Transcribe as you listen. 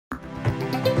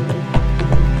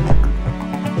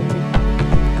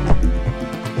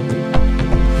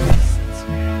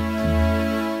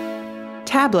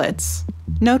Tablets,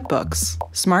 notebooks,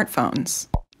 smartphones.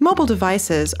 Mobile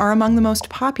devices are among the most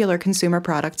popular consumer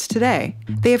products today.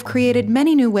 They have created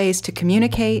many new ways to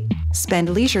communicate, spend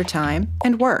leisure time,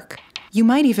 and work. You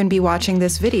might even be watching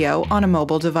this video on a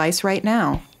mobile device right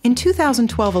now. In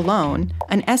 2012 alone,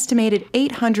 an estimated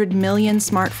 800 million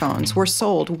smartphones were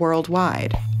sold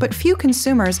worldwide. But few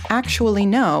consumers actually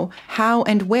know how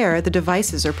and where the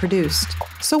devices are produced.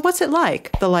 So what's it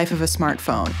like, the life of a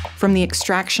smartphone? From the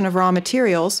extraction of raw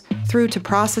materials through to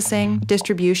processing,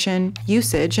 distribution,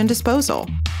 usage, and disposal.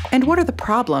 And what are the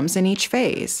problems in each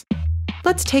phase?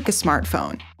 Let's take a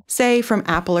smartphone, say from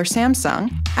Apple or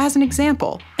Samsung, as an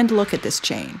example, and look at this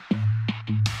chain.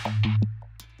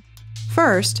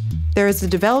 First, there is the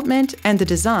development and the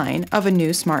design of a new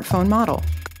smartphone model.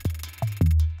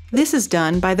 This is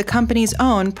done by the company's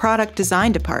own product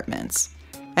design departments.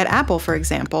 At Apple, for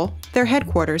example, their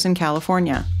headquarters in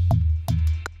California.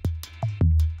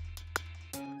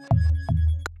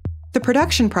 The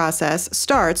production process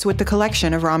starts with the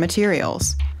collection of raw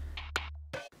materials.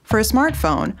 For a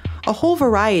smartphone, a whole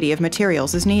variety of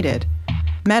materials is needed.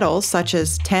 Metals such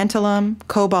as tantalum,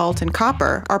 cobalt, and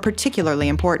copper are particularly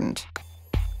important.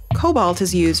 Cobalt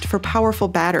is used for powerful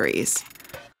batteries.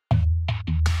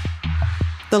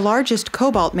 The largest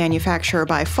cobalt manufacturer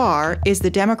by far is the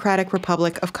Democratic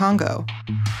Republic of Congo.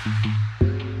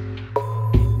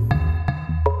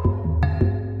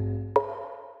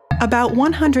 About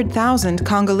 100,000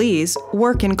 Congolese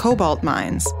work in cobalt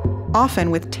mines,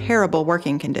 often with terrible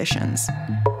working conditions.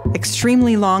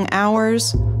 Extremely long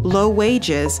hours, low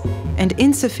wages, and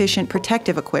insufficient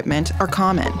protective equipment are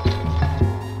common.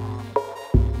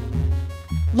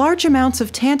 Large amounts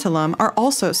of tantalum are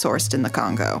also sourced in the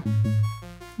Congo.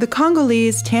 The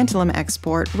Congolese tantalum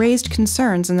export raised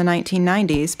concerns in the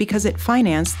 1990s because it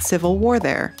financed civil war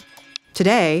there.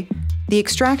 Today, the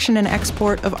extraction and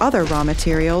export of other raw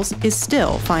materials is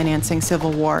still financing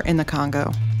civil war in the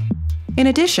Congo. In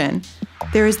addition,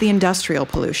 there is the industrial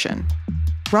pollution.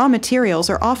 Raw materials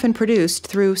are often produced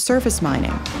through surface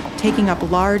mining, taking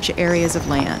up large areas of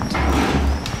land.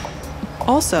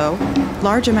 Also,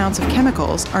 large amounts of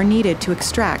chemicals are needed to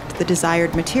extract the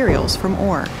desired materials from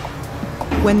ore.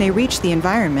 When they reach the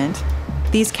environment,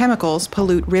 these chemicals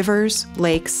pollute rivers,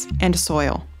 lakes, and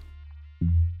soil.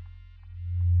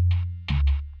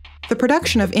 The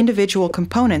production of individual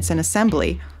components and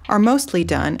assembly are mostly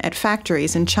done at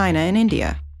factories in China and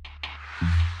India.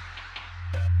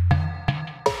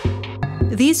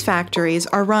 These factories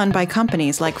are run by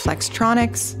companies like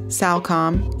Flextronics,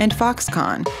 Salcom, and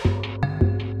Foxconn.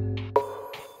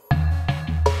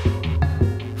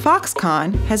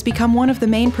 Foxconn has become one of the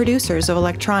main producers of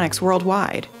electronics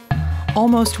worldwide.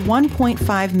 Almost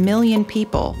 1.5 million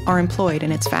people are employed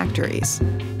in its factories.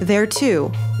 There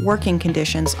too, working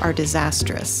conditions are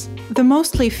disastrous. The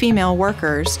mostly female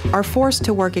workers are forced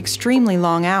to work extremely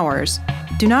long hours,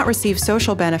 do not receive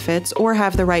social benefits or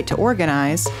have the right to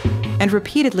organize, and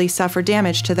repeatedly suffer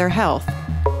damage to their health,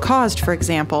 caused, for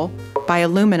example, by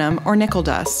aluminum or nickel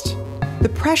dust. The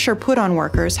pressure put on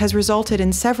workers has resulted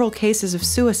in several cases of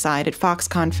suicide at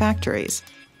Foxconn factories.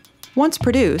 Once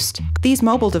produced, these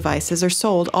mobile devices are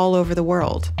sold all over the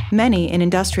world, many in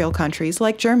industrial countries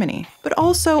like Germany. But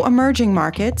also emerging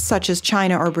markets, such as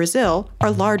China or Brazil,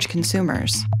 are large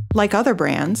consumers. Like other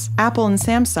brands, Apple and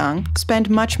Samsung spend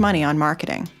much money on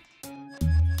marketing.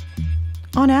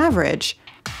 On average,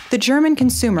 the German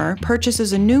consumer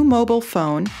purchases a new mobile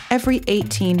phone every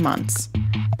 18 months.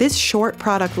 This short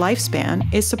product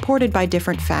lifespan is supported by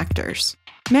different factors.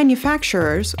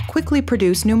 Manufacturers quickly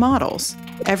produce new models.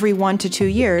 Every 1 to 2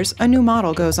 years, a new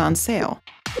model goes on sale.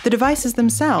 The devices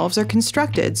themselves are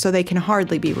constructed so they can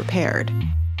hardly be repaired.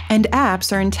 And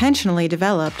apps are intentionally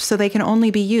developed so they can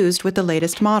only be used with the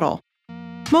latest model.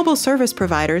 Mobile service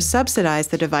providers subsidize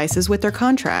the devices with their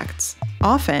contracts.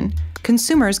 Often,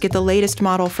 consumers get the latest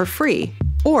model for free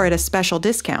or at a special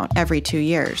discount every 2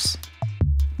 years.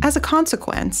 As a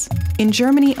consequence, in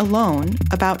Germany alone,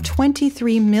 about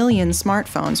 23 million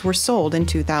smartphones were sold in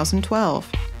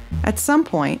 2012. At some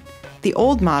point, the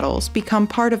old models become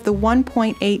part of the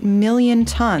 1.8 million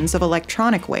tons of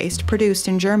electronic waste produced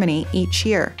in Germany each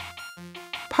year.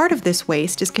 Part of this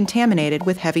waste is contaminated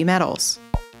with heavy metals.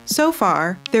 So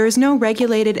far, there is no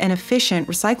regulated and efficient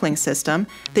recycling system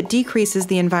that decreases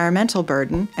the environmental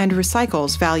burden and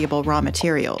recycles valuable raw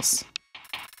materials.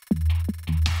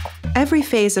 Every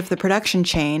phase of the production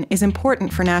chain is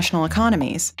important for national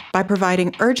economies by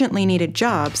providing urgently needed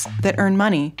jobs that earn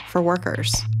money for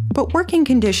workers. But working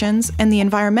conditions and the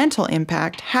environmental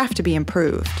impact have to be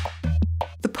improved.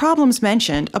 The problems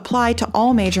mentioned apply to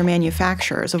all major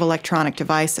manufacturers of electronic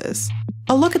devices.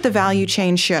 A look at the value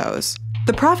chain shows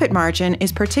The profit margin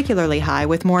is particularly high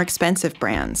with more expensive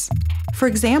brands. For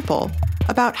example,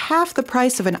 about half the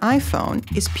price of an iPhone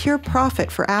is pure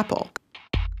profit for Apple.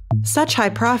 Such high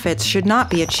profits should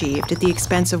not be achieved at the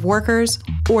expense of workers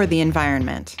or the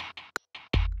environment.